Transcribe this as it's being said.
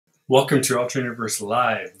Welcome to Alternaverse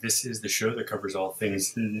Live. This is the show that covers all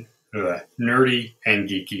things nerdy and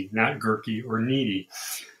geeky, not gurky or needy,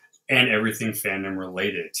 and everything fandom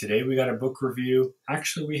related. Today we got a book review.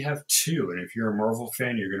 Actually, we have two, and if you're a Marvel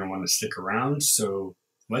fan, you're going to want to stick around. So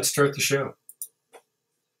let's start the show.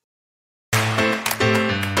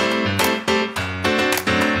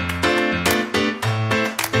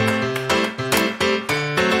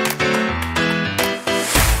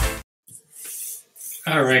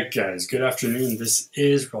 All right, guys. Good afternoon. This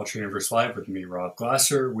is Alternaverse Live with me, Rob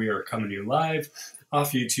Glasser. We are coming to you live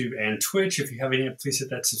off YouTube and Twitch. If you haven't yet, please hit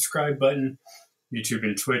that subscribe button. YouTube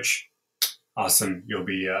and Twitch, awesome. You'll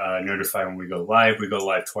be notified when we go live. We go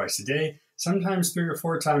live twice a day, sometimes 3 or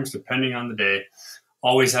 4 times, depending on the day.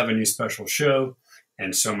 Always have a new special show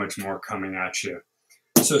and so much more coming at you.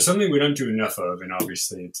 So something we don't do enough of, and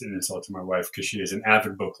obviously it's an insult to my wife because she is an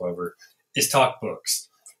avid book lover, is talk books.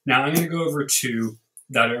 Now I'm going to go over two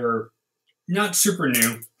that are not super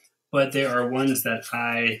new, but they are ones that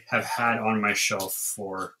I have had on my shelf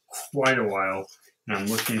for quite a while. And I'm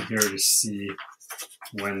looking here to see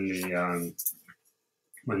when the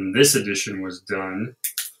when this edition was done.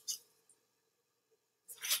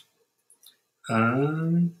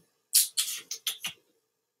 All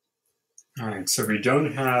right, so we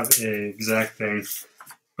don't have an exact thing,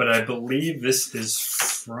 but I believe this is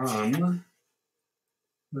from,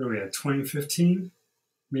 what are we at, 2015?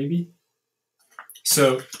 Maybe.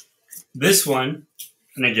 So this one,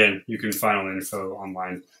 and again, you can find all the info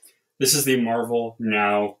online. This is the Marvel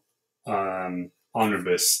Now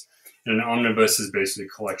Omnibus. And an omnibus is basically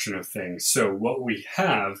a collection of things. So what we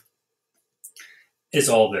have is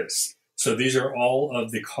all this. So these are all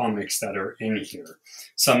of the comics that are in here.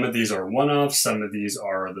 Some of these are one-offs. Some of these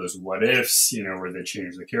are those what-ifs, where they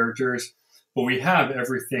change the characters. But we have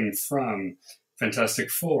everything from Fantastic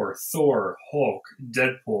Four, Thor, Hulk,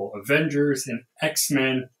 Deadpool, Avengers, and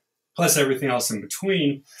X-Men, plus everything else in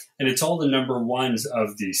between. And it's all the number ones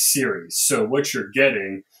of the series. So what you're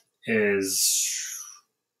getting is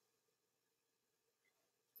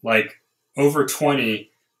like over 20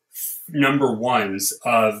 number ones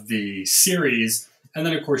of the series. And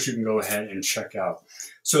then, of course, you can go ahead and check out.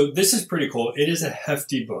 So this is pretty cool. It is a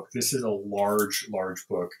hefty book. This is a large, large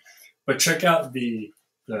book. But check out the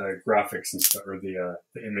graphics and stuff, or the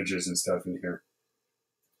images and stuff in here.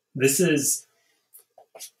 This is,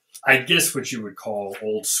 I guess, what you would call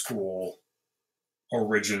old school,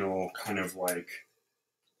 original kind of like,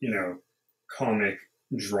 comic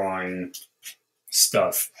drawing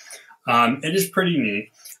stuff. It is pretty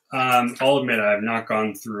neat. I'll admit I have not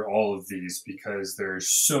gone through all of these because there's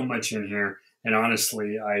so much in here. And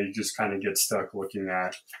honestly, I just kind of get stuck looking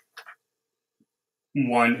at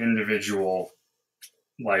one individual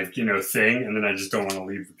thing, and then I just don't want to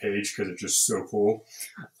leave the page because it's just so cool.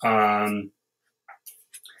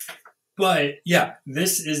 But yeah,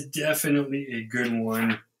 this is definitely a good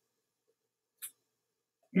one.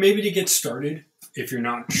 Maybe to get started if you're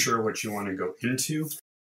not sure what you want to go into.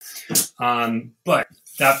 But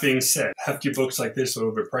that being said, hefty books like this are a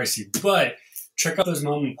little bit pricey, but check out those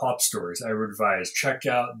mom and pop stores. I would advise check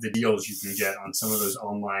out the deals you can get on some of those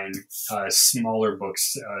online smaller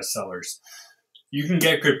books sellers. You can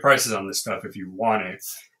get good prices on this stuff if you want it.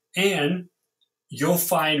 And you'll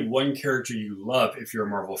find one character you love if you're a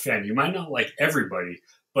Marvel fan. You might not like everybody,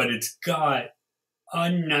 but it's got a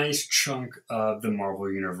nice chunk of the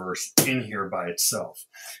Marvel Universe in here by itself.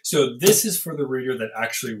 So this is for the reader that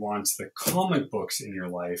actually wants the comic books in your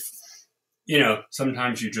life.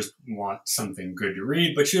 Sometimes you just want something good to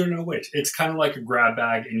read, but you don't know which. It's kind of like a grab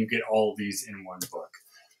bag, and you get all of these in one book.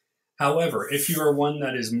 However, if you are one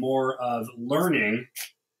that is more of learning,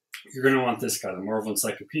 you're going to want this guy, the Marvel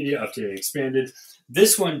Encyclopedia, Updated Expanded.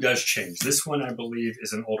 This one does change. This one, I believe,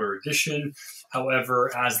 is an older edition. However,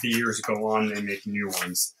 as the years go on, they make new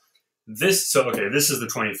ones. This is the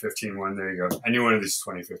 2015 one. There you go. I knew one of these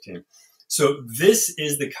was 2015. So this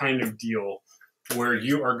is the kind of deal where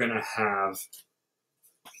you are going to have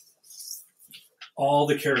all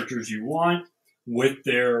the characters you want with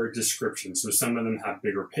their description. So some of them have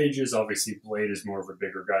bigger pages. Obviously, Blade is more of a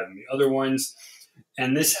bigger guy than the other ones.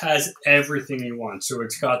 And this has everything you want. So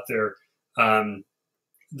it's got their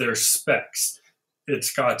specs.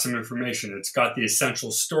 It's got some information. It's got the essential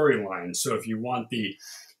storyline. So if you want the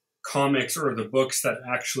comics or the books that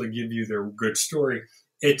actually give you their good story,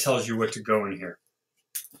 it tells you what to go in here.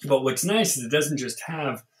 But what's nice is it doesn't just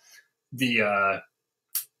have the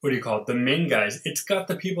the main guys. It's got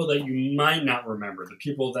the people that you might not remember, the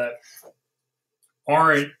people that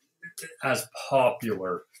aren't as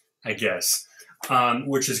popular, I guess,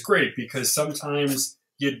 which is great because sometimes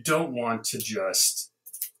you don't want to just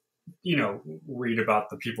read about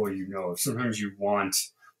the people you know. Sometimes you want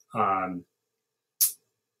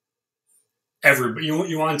everybody.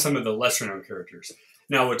 You want some of the lesser known characters.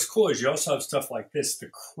 Now, what's cool is you also have stuff like this, the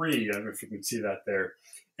Creed. I don't know if you can see that there,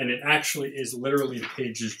 and it actually is literally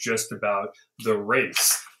pages just about the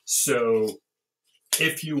race. So,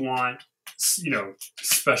 if you want,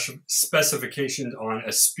 special specifications on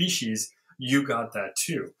a species, you got that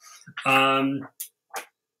too.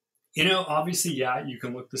 Obviously, yeah, you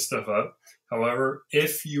can look this stuff up. However,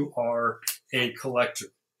 if you are a collector,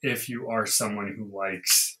 if you are someone who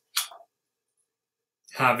likes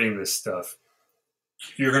having this stuff,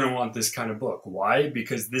 you're going to want this kind of book. Why?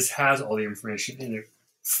 Because this has all the information in it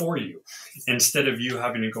for you. Instead of you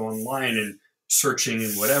having to go online and searching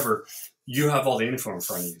and whatever, you have all the info in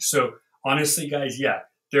front of you. So honestly, guys, yeah,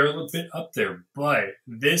 they're a little bit up there, but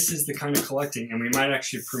this is the kind of collecting, and we might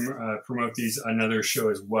actually promote these another show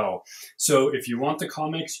as well. So if you want the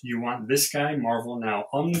comics, you want this guy, Marvel Now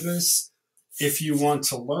Omnibus. If you want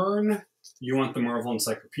to learn, you want the Marvel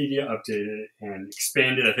Encyclopedia, updated and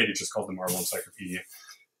expanded. I think it's just called the Marvel Encyclopedia,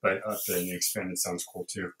 but updated and expanded sounds cool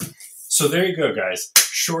too. So there you go, guys.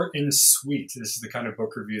 Short and sweet. This is the kind of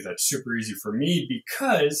book review that's super easy for me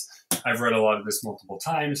because I've read a lot of this multiple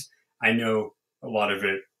times. I know a lot of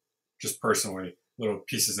it just personally, little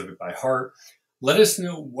pieces of it by heart. Let us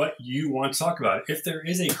know what you want to talk about. If there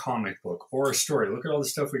is a comic book or a story, look at all the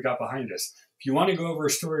stuff we got behind us. If you want to go over a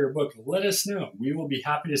story or book, let us know. We will be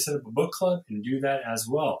happy to set up a book club and do that as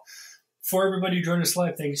well. For everybody who joined us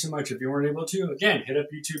live, thank you so much. If you weren't able to, again, hit up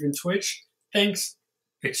YouTube and Twitch. Thanks,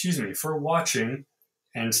 for watching,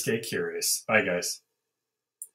 and stay curious. Bye, guys.